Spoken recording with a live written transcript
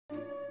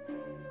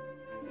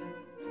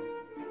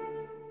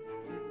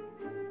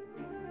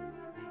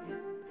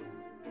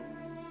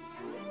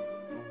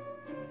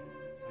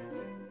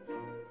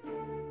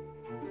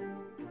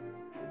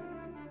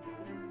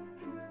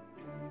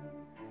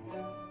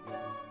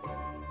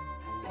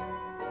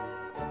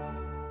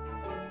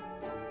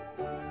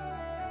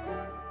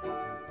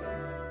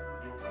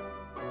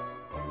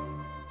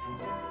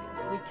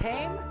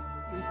came,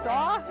 we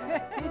saw,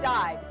 he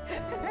died.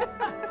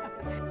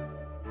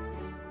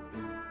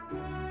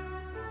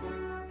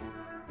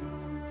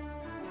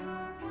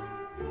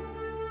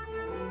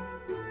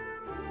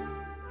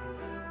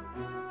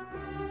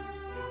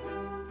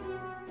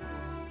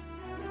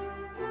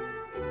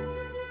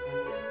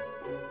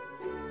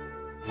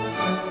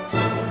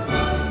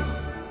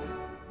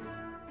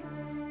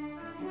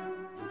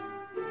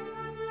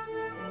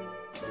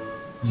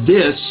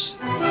 This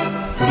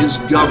is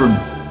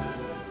government.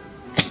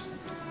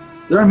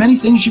 There are many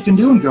things you can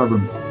do in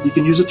government. You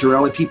can use it to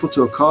rally people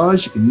to a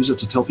cause. You can use it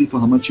to tell people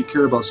how much you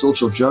care about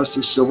social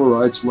justice, civil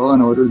rights, law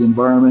and order, the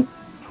environment,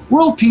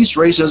 world peace,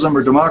 racism,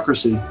 or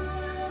democracy.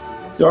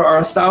 There are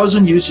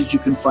 1,000 uses you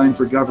can find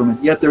for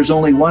government, yet there's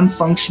only one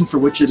function for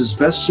which it is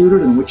best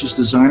suited and which its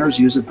designers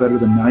use it better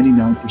than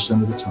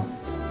 99% of the time: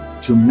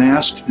 to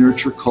mask,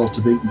 nurture,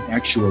 cultivate, and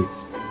actuate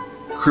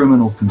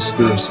criminal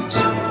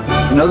conspiracies.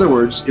 In other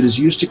words, it is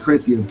used to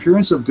create the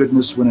appearance of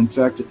goodness when in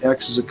fact it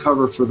acts as a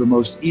cover for the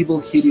most evil,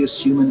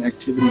 hideous human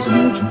activities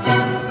imaginable.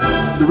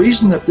 The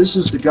reason that this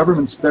is the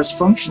government's best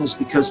function is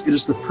because it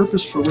is the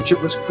purpose for which it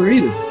was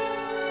created.